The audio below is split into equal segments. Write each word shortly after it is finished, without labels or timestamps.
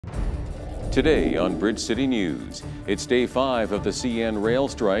Today on Bridge City News, it's day 5 of the CN rail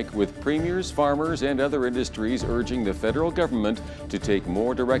strike, with premiers, farmers, and other industries urging the federal government to take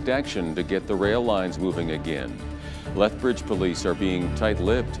more direct action to get the rail lines moving again. Lethbridge police are being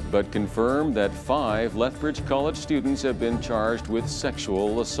tight-lipped, but confirm that 5 Lethbridge College students have been charged with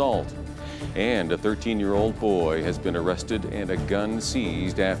sexual assault. And a 13-year-old boy has been arrested and a gun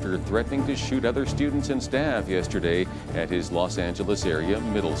seized after threatening to shoot other students and staff yesterday at his Los Angeles area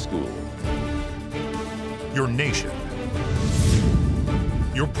middle school. Your nation,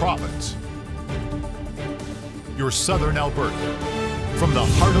 your province, your southern Alberta. From the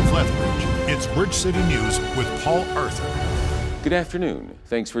heart of Lethbridge, it's Bridge City News with Paul Arthur. Good afternoon.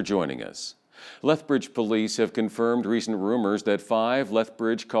 Thanks for joining us. Lethbridge police have confirmed recent rumors that 5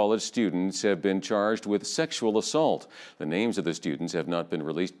 Lethbridge College students have been charged with sexual assault. The names of the students have not been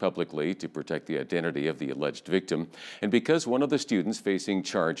released publicly to protect the identity of the alleged victim. And because one of the students facing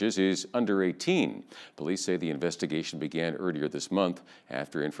charges is under 18, police say the investigation began earlier this month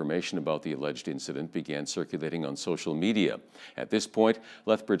after information about the alleged incident began circulating on social media. At this point,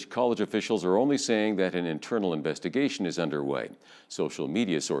 Lethbridge College officials are only saying that an internal investigation is underway. Social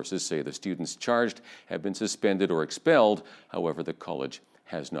media sources say the students charged have been suspended or expelled. However, the college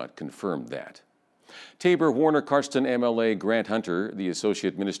has not confirmed that. Taber-Warner-Carston MLA Grant Hunter, the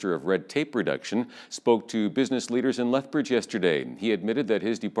Associate Minister of Red Tape Reduction, spoke to business leaders in Lethbridge yesterday. He admitted that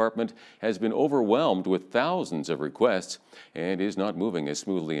his department has been overwhelmed with thousands of requests and is not moving as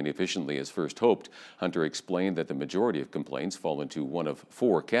smoothly and efficiently as first hoped. Hunter explained that the majority of complaints fall into one of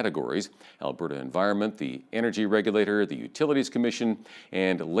 4 categories: Alberta Environment, the Energy Regulator, the Utilities Commission,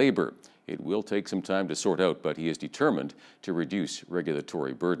 and Labor. It will take some time to sort out, but he is determined to reduce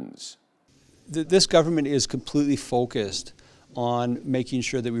regulatory burdens. This government is completely focused on making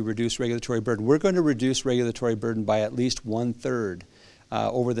sure that we reduce regulatory burden. We're going to reduce regulatory burden by at least 1/3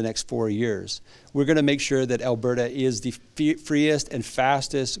 over the next 4 years. We're going to make sure that Alberta is the freest and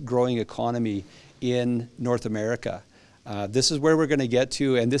fastest growing economy in North America. This is where we're going to get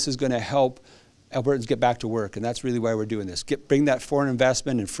to, and this is going to help Albertans get back to work, and that's really why we're doing this. Bring that foreign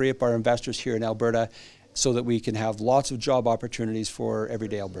investment and free up our investors here in Alberta so that we can have lots of job opportunities for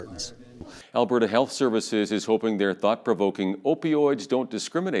everyday Albertans. Alberta Health Services is hoping their thought-provoking Opioids Don't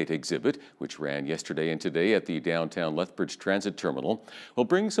Discriminate exhibit, which ran yesterday and today at the downtown Lethbridge Transit Terminal, will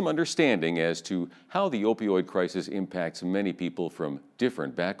bring some understanding as to how the opioid crisis impacts many people from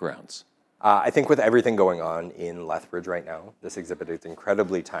different backgrounds. I think with everything going on in Lethbridge right now, this exhibit is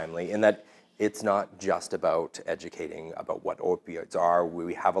incredibly timely in that it's not just about educating about what opioids are.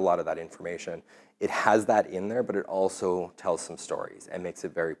 We have a lot of that information. It has that in there, but it also tells some stories and makes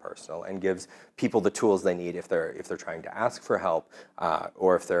it very personal and gives people the tools they need if they're trying to ask for help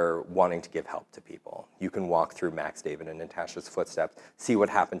or if they're wanting to give help to people. You can walk through Max, David, and Natasha's footsteps, see what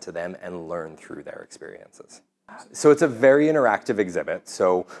happened to them, and learn through their experiences. So it's a very interactive exhibit.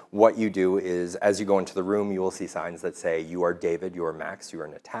 So what you do is, as you go into the room, you will see signs that say, you are David, you are Max, you are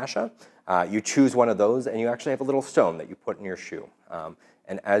Natasha. You choose one of those, and you actually have a little stone that you put in your shoe.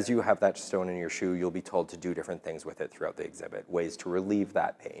 And as you have that stone in your shoe, you'll be told to do different things with it throughout the exhibit. Ways to relieve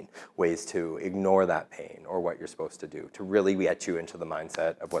that pain, ways to ignore that pain, or what you're supposed to do to really get you into the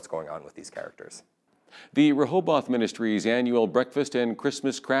mindset of what's going on with these characters. The Rehoboth Ministry's annual breakfast and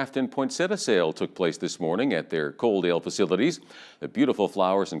Christmas craft and poinsettia sale took place this morning at their Coaldale facilities. The beautiful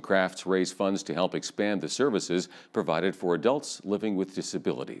flowers and crafts raise funds to help expand the services provided for adults living with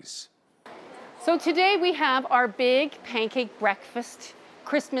disabilities. So today we have our big pancake breakfast,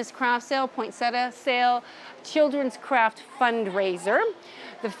 Christmas craft sale, poinsettia sale, children's craft fundraiser.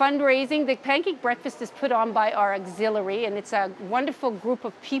 The fundraising, the pancake breakfast is put on by our auxiliary, and it's a wonderful group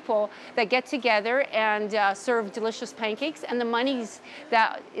of people that get together and serve delicious pancakes, and the monies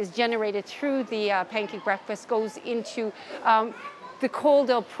that is generated through the pancake breakfast goes into the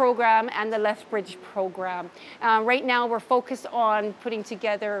Coaldale program and the Lethbridge program. Right now we're focused on putting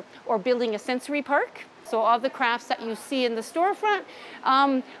together or building a sensory park. So all the crafts that you see in the storefront,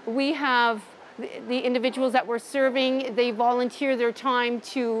 we have the individuals that we're serving, they volunteer their time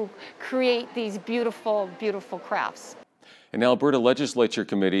to create these beautiful, beautiful crafts. An Alberta Legislature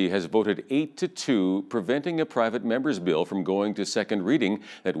committee has voted 8-2, preventing a private member's bill from going to second reading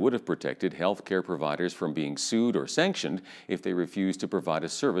that would have protected health care providers from being sued or sanctioned if they refuse to provide a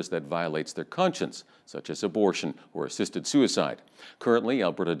service that violates their conscience, such as abortion or assisted suicide. Currently,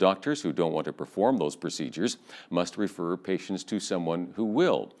 Alberta doctors who don't want to perform those procedures must refer patients to someone who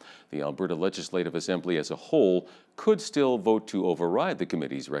will. The Alberta Legislative Assembly as a whole could still vote to override the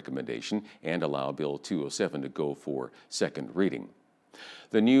committee's recommendation and allow Bill 207 to go for second reading.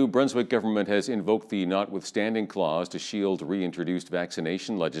 The New Brunswick government has invoked the notwithstanding clause to shield reintroduced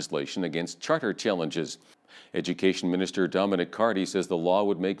vaccination legislation against charter challenges. Education Minister Dominic Carty says the law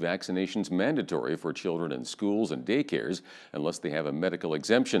would make vaccinations mandatory for children in schools and daycares unless they have a medical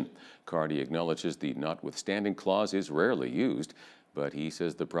exemption. Carty acknowledges the notwithstanding clause is rarely used, but he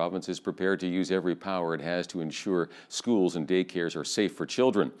says the province is prepared to use every power it has to ensure schools and daycares are safe for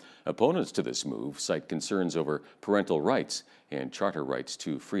children. Opponents to this move cite concerns over parental rights and charter rights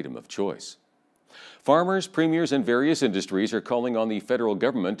to freedom of choice. Farmers, premiers, and various industries are calling on the federal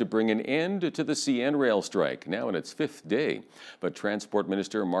government to bring an end to the CN rail strike, now in its 5th day. But Transport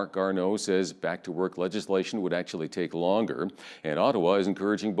Minister Marc Garneau says back-to-work legislation would actually take longer, and Ottawa is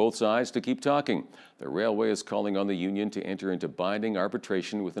encouraging both sides to keep talking. The railway is calling on the union to enter into binding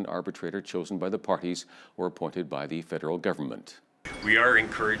arbitration with an arbitrator chosen by the parties or appointed by the federal government. We are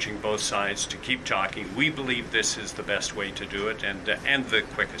encouraging both sides to keep talking. We believe this is the best way to do it and the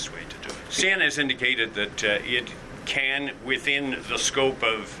quickest way to do it. CN has indicated that it can, within the scope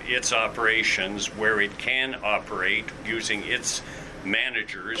of its operations, where it can operate using its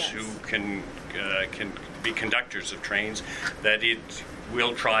managers who can be conductors of trains, that it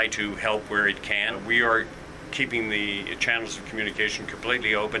will try to help where it can. We are keeping the channels of communication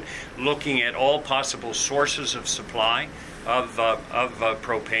completely open, looking at all possible sources of supply of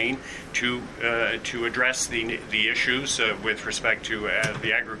propane to address the issues with respect to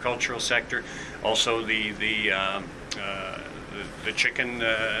the agricultural sector, also the chicken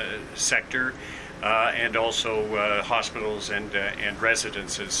sector, and also hospitals and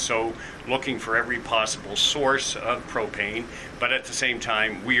residences. So looking for every possible source of propane, but at the same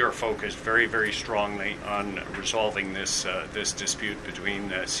time we are focused very, very strongly on resolving this dispute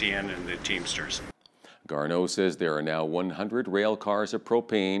between CN and the Teamsters. Garneau says there are now 100 rail cars of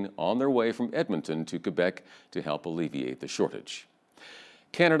propane on their way from Edmonton to Quebec to help alleviate the shortage.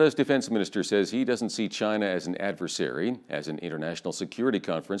 Canada's defense minister says he doesn't see China as an adversary, as an international security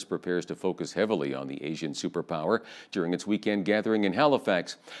conference prepares to focus heavily on the Asian superpower during its weekend gathering in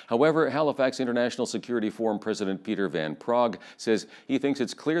Halifax. However, Halifax International Security Forum President Peter Van Praag says he thinks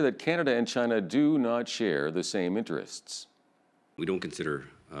it's clear that Canada and China do not share the same interests. We don't consider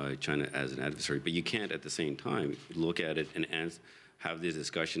China as an adversary, but you can't at the same time look at it and have this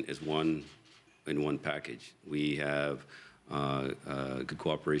discussion as one package. We have good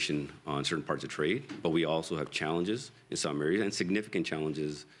cooperation on certain parts of trade, but we also have challenges in some areas and significant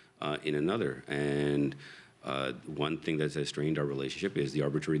challenges in another. And one thing that has strained our relationship is the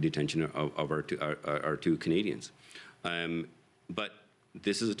arbitrary detention of our two Canadians. But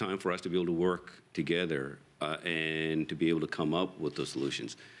this is a time for us to be able to work together and to be able to come up with those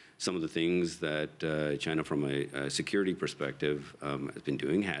solutions. Some of the things that China, from a security perspective, has been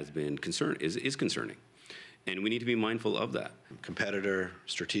doing is concerning. And we need to be mindful of that. Competitor,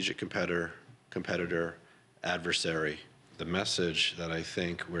 strategic competitor, adversary. The message that I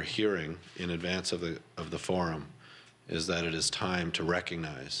think we're hearing in advance of the forum is that it is time to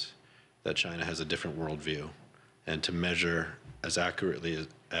recognize that China has a different worldview and to measure as accurately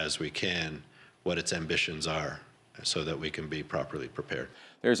as we can what its ambitions are so that we can be properly prepared.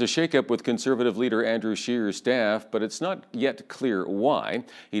 There's a shakeup with Conservative leader Andrew Scheer's staff, but it's not yet clear why.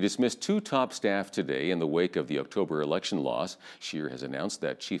 He dismissed 2 top staff today in the wake of the October election loss. Scheer has announced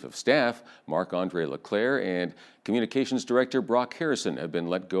that Chief of Staff Marc-Andre Leclerc and Communications Director Brock Harrison have been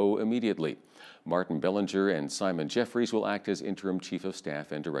let go immediately. Martin Bellinger and Simon Jeffries will act as interim Chief of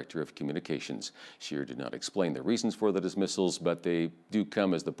Staff and Director of Communications. Scheer did not explain the reasons for the dismissals, but they do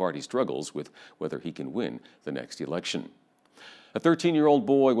come as the party struggles with whether he can win the next election. A 13-year-old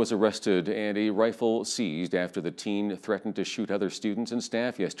boy was arrested and a rifle seized after the teen threatened to shoot other students and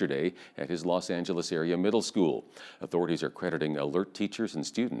staff yesterday at his Los Angeles area middle school. Authorities are crediting alert teachers and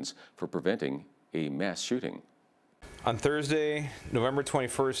students for preventing a mass shooting. On Thursday, November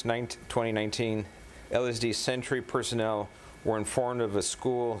 21st, 2019, LSD Sentry personnel were informed of a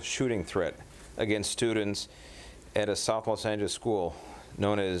school shooting threat against students at a South Los Angeles school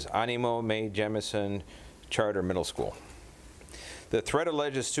known as Animo Mae Jemison Charter Middle School. The threat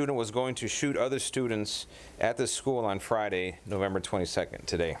alleged a student was going to shoot other students at the school on Friday, November 22nd,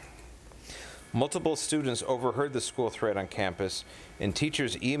 today. Multiple students overheard the school threat on campus, and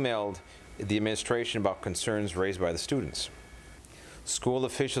teachers emailed the administration about concerns raised by the students. School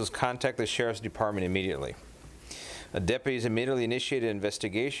officials contacted the Sheriff's Department immediately. Deputies immediately initiated an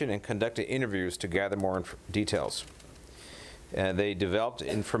investigation and conducted interviews to gather more details. They developed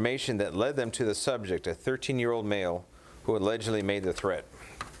information that led them to the subject, a 13-year-old male who allegedly made the threat.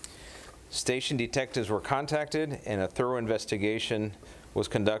 Station detectives were contacted and a thorough investigation was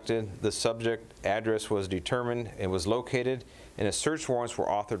conducted, the subject address was determined and was located, and search warrants were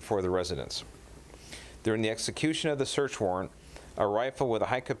authored for the residence. During the execution of the search warrant, a rifle with a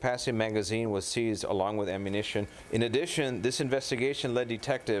high-capacity magazine was seized along with ammunition. In addition, this investigation led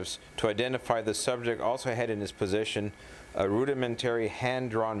detectives to identify the subject also had in his possession a rudimentary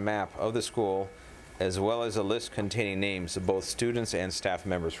hand-drawn map of the school, as well as a list containing names of both students and staff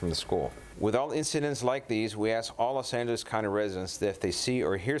members from the school. With all incidents like these, we ask all Los Angeles County residents that if they see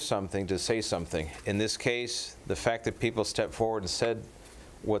or hear something, to say something. In this case, the fact that people stepped forward and said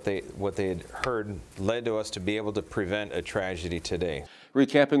what they had heard led to us to be able to prevent a tragedy today.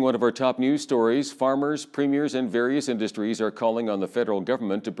 Recapping one of our top news stories, farmers, premiers, and various industries are calling on the federal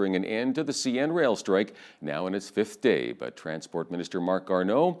government to bring an end to the CN rail strike, now in its fifth day. But Transport Minister Marc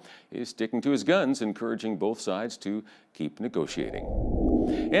Garneau is sticking to his guns, encouraging both sides to keep negotiating.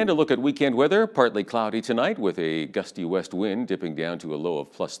 And a look at weekend weather, partly cloudy tonight with a gusty west wind dipping down to a low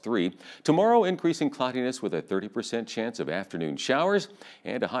of +3. Tomorrow, increasing cloudiness with a 30% chance of afternoon showers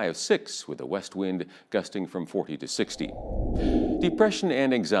and a high of 6 with a west wind gusting from 40 to 60. Depression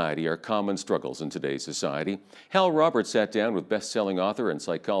and anxiety are common struggles in today's society. Hal Roberts sat down with best-selling author and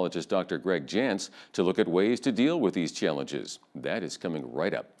psychologist Dr. Greg Jantz to look at ways to deal with these challenges. That is coming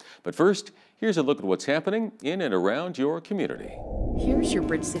right up. But first, here's a look at what's happening in and around your community. Here's your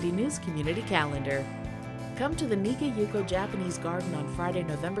Bridge City News community calendar. Come to the Nika Yuko Japanese Garden on Friday,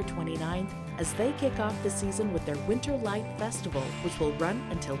 November 29th as they kick off the season with their Winter Light Festival, which will run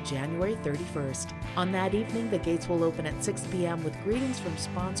until January 31st. On that evening, the gates will open at 6 p.m. with greetings from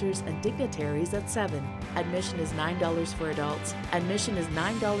sponsors and dignitaries at 7. Admission is $9 for adults. Admission is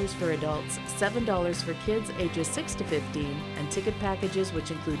 $9 for adults, $7 for kids ages 6 to 15, and ticket packages,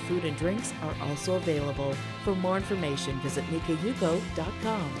 which include food and drinks, are also available. For more information, visit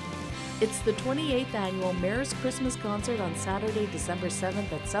nikayuko.com. It's the 28th annual Mayor's Christmas Concert on Saturday, December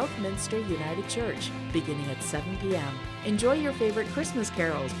 7th at Southminster United Church, beginning at 7 p.m. Enjoy your favorite Christmas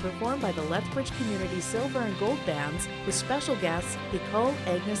carols performed by the Lethbridge Community Silver and Gold Bands with special guests Nicole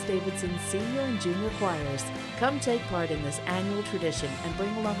Agnes Davidson Senior and Junior Choirs. Come take part in this annual tradition and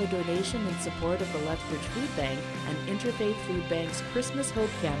bring along a donation in support of the Lethbridge Food Bank and Interfaith Food Bank's Christmas Hope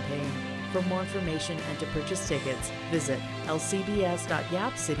campaign. For more information and to purchase tickets, visit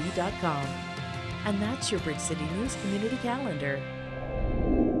lcbs.yapcity.com. And that's your Bridge City News Community Calendar.